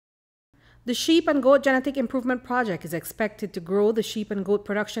The Sheep and Goat Genetic Improvement Project is expected to grow the sheep and goat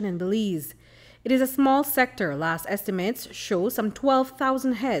production in Belize. It is a small sector. Last estimates show some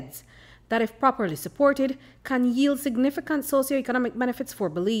 12,000 heads that, if properly supported, can yield significant socioeconomic benefits for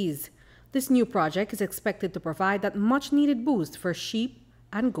Belize. This new project is expected to provide that much-needed boost for sheep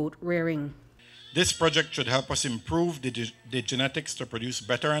and goat rearing. This project should help us improve the genetics to produce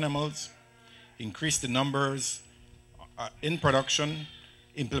better animals, increase the numbers in production,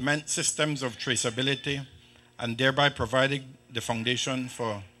 implement systems of traceability, and thereby providing the foundation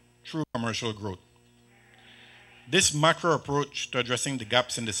for true commercial growth. This macro approach to addressing the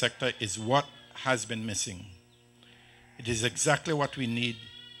gaps in the sector is what has been missing. It is exactly what we need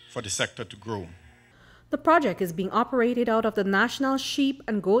for the sector to grow. The project is being operated out of the National Sheep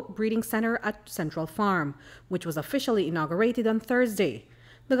and Goat Breeding Center at Central Farm, which was officially inaugurated on Thursday.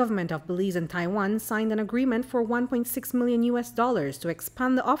 The government of Belize and Taiwan signed an agreement for $1.6 million to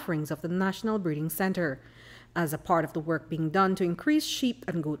expand the offerings of the National Breeding Center. As a part of the work being done to increase sheep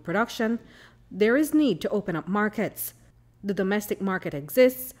and goat production, there is need to open up markets. The domestic market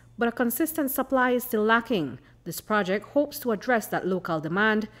exists, but a consistent supply is still lacking. This project hopes to address that local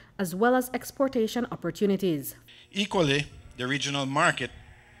demand as well as exportation opportunities. Equally, the regional market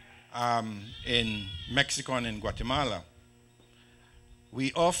in Mexico and in Guatemala,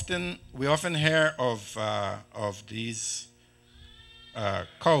 we often hear of these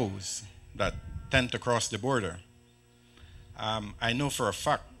cows that tend to cross the border. I know for a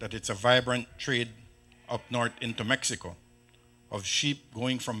fact that it's a vibrant trade up north into Mexico of sheep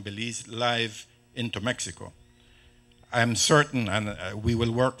going from Belize live into Mexico. I'm certain, and we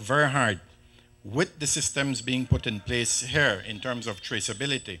will work very hard with the systems being put in place here in terms of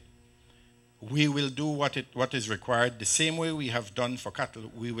traceability. We will do what is required the same way we have done for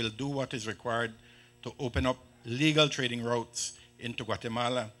cattle. We will do what is required to open up legal trading routes into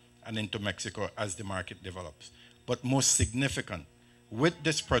Guatemala and into Mexico as the market develops. But most significant, with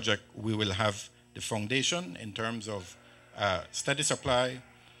this project, we will have the foundation in terms of steady supply,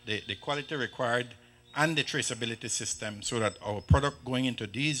 the quality required, and the traceability system so that our product going into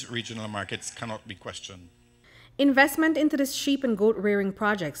these regional markets cannot be questioned. Investment into this sheep and goat rearing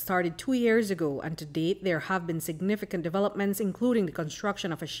project started 2 years ago, and to date there have been significant developments, including the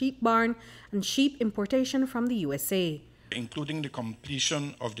construction of a sheep barn and sheep importation from the USA. Including the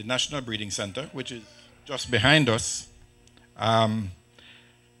completion of the National Breeding Center, which is just behind us,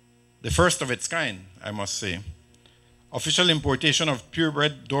 the first of its kind, I must say. Official importation of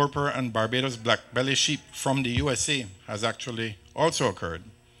purebred Dorper and Barbados black belly sheep from the USA has actually also occurred.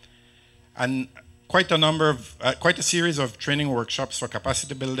 And quite a series of training workshops for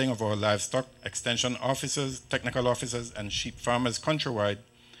capacity building of our livestock extension officers, technical officers, and sheep farmers countrywide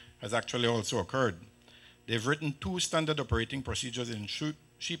has actually also occurred. They've written 2 standard operating procedures in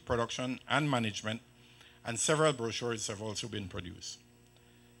sheep production and management, and several brochures have also been produced.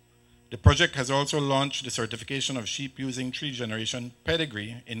 The project has also launched the certification of sheep using 3-generation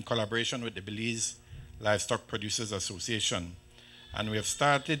pedigree in collaboration with the Belize Livestock Producers Association. And we have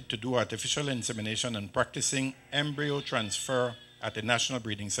started to do artificial insemination and practicing embryo transfer at the National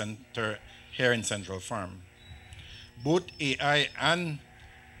Breeding Center here in Central Farm. Both AI and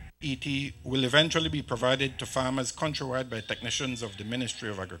ET will eventually be provided to farmers countrywide by technicians of the Ministry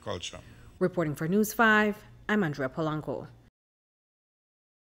of Agriculture. Reporting for News 5, I'm Andrea Polanco.